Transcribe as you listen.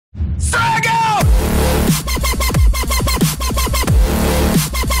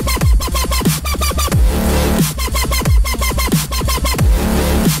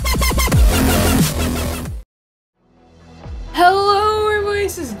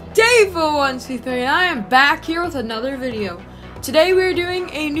Hey 401c3, and I am back here with another video. Today we are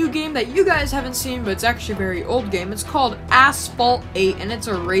doing a new game that you guys haven't seen, but it's actually a very old game. It's called Asphalt 8, and it's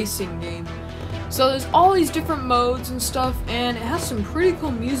a racing game. So there's all these different modes and stuff, and it has some pretty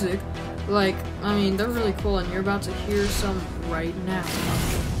cool music. Like, I mean, they're really cool, and you're about to hear some right now.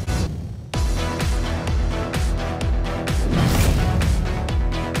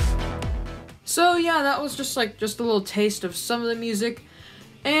 So yeah, that was just a little taste of some of the music.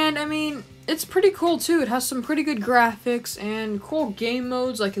 And I mean, it's pretty cool too. It has some pretty good graphics and cool game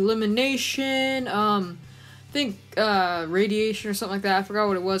modes like elimination, I think radiation or something like that. I forgot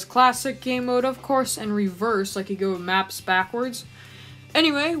what it was. Classic game mode, of course, and reverse, like you go maps backwards.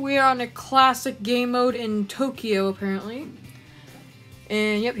 Anyway, we are on a classic game mode in Tokyo, apparently.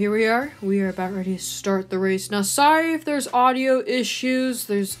 And yep, here we are. We are about ready to start the race. Now, sorry if there's audio issues.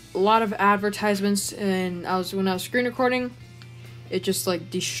 There's a lot of advertisements, and when I was screen recording, it just like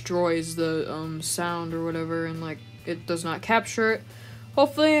destroys the sound or whatever, and like it does not capture it.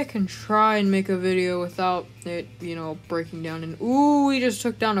 Hopefully I can try and make a video without it, you know, breaking down. And ooh, we just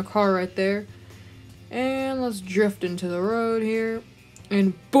took down a car right there. And let's drift into the road here.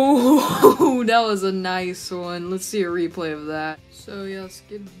 And boom, that was a nice one. Let's see a replay of that. So yeah, let's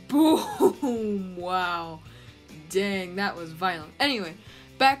get boom. Wow. Dang, that was violent. Anyway,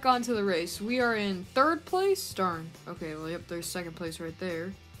 back onto the race. We are in third place? Darn. Okay, well, yep, there's second place right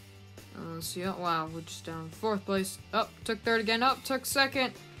there. Let's see. Oh, wow, we're just down fourth place. Oh, took third again. Oh, took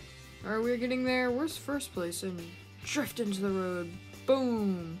second. Alright, we're getting there. Where's first place? And drift into the road.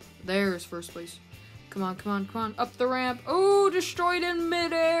 Boom. There's first place. Come on, come on, come on. Up the ramp. Oh, destroyed in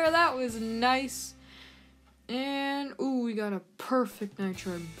midair. That was nice. And, ooh, we got a perfect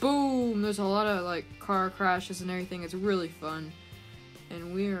nitro. Boom. There's a lot of, like, car crashes and everything. It's really fun.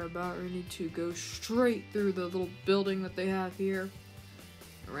 And we are about ready to go straight through the little building that they have here.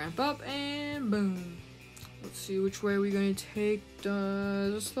 Ramp up and boom. Let's see which way we're going to take.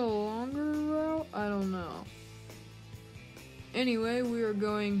 Is this the longer route? I don't know. Anyway, we are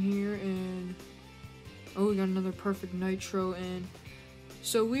going here and... oh, we got another perfect nitro in.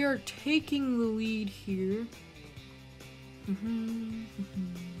 So we are taking the lead here.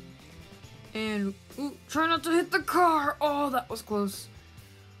 And, ooh, try not to hit the car. Oh, that was close.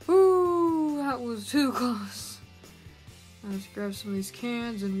 Ooh, that was too close. Let's grab some of these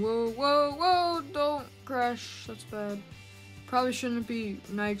cans and whoa, whoa, whoa, don't crash. That's bad. Probably shouldn't be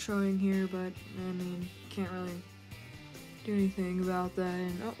nitroing here, but I mean, can't really do anything about that.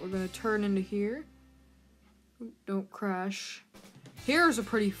 And oh, we're gonna turn into here. Ooh, don't crash. Here's a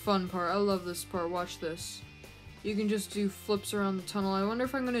pretty fun part. I love this part. Watch this. You can just do flips around the tunnel. I wonder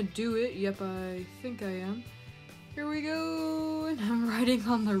if I'm gonna do it. Yep, I think I am. Here we go, and I'm riding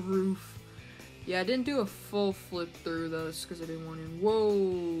on the roof. Yeah, I didn't do a full flip through those because I didn't want to.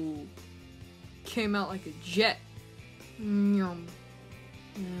 Whoa! Came out like a jet. Yum.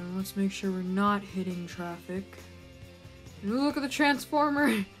 Now let's make sure we're not hitting traffic. And look at the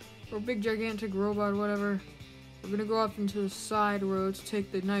transformer, or big gigantic robot, whatever. We're gonna go off into the side road to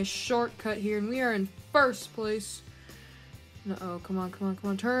take the nice shortcut here, and we are in first place. Uh-oh, come on, come on,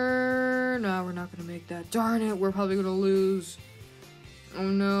 come on, turn! No, we're not gonna make that. Darn it, we're probably gonna lose. Oh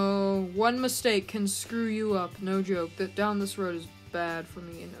no, one mistake can screw you up, no joke. That down this road is bad for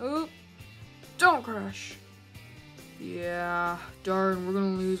me, and oh, don't crash. Yeah, darn, we're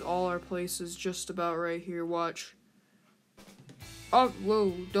gonna lose all our places just about right here, watch. Oh,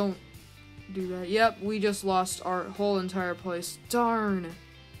 whoa, don't do that. Yep, we just lost our whole entire place. Darn.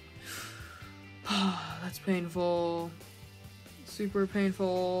 That's painful. Super painful.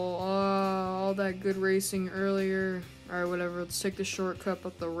 All that good racing earlier. Alright, whatever. Let's take the shortcut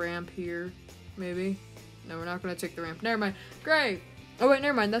up the ramp here. Maybe. No, we're not going to take the ramp. Never mind. Great! Oh, wait,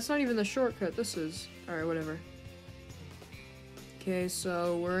 never mind. That's not even the shortcut. This is. Alright, whatever. Okay,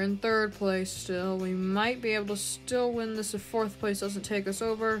 so we're in third place still. We might be able to still win this if fourth place doesn't take us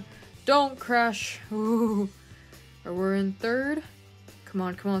over. Don't crash. Ooh. Or we're in third. Come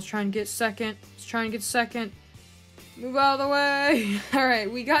on, come on. Let's try and get second. Let's try and get second. Move out of the way.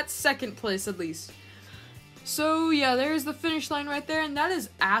 Alright, we got second place at least. So yeah, there's the finish line right there, and that is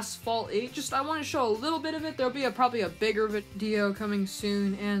Asphalt 8. Just, I want to show a little bit of it. There'll be probably a bigger video coming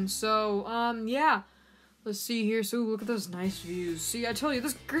soon. And so, yeah. Let's see here. So look at those nice views. See, I told you,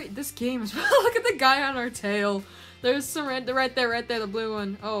 this game is look at the guy on our tail. There's some right there, the blue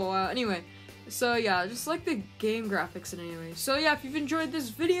one. Oh, anyway. So yeah, just like the game graphics and anyway. So yeah, if you've enjoyed this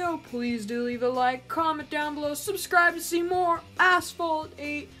video, please do leave a like, comment down below, subscribe to see more Asphalt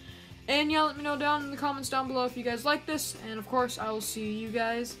 8. And yeah, let me know down in the comments down below if you guys like this. And of course, I will see you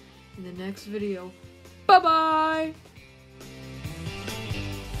guys in the next video. Bye-bye!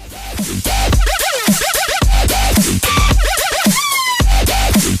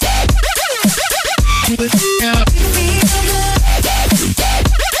 Bye.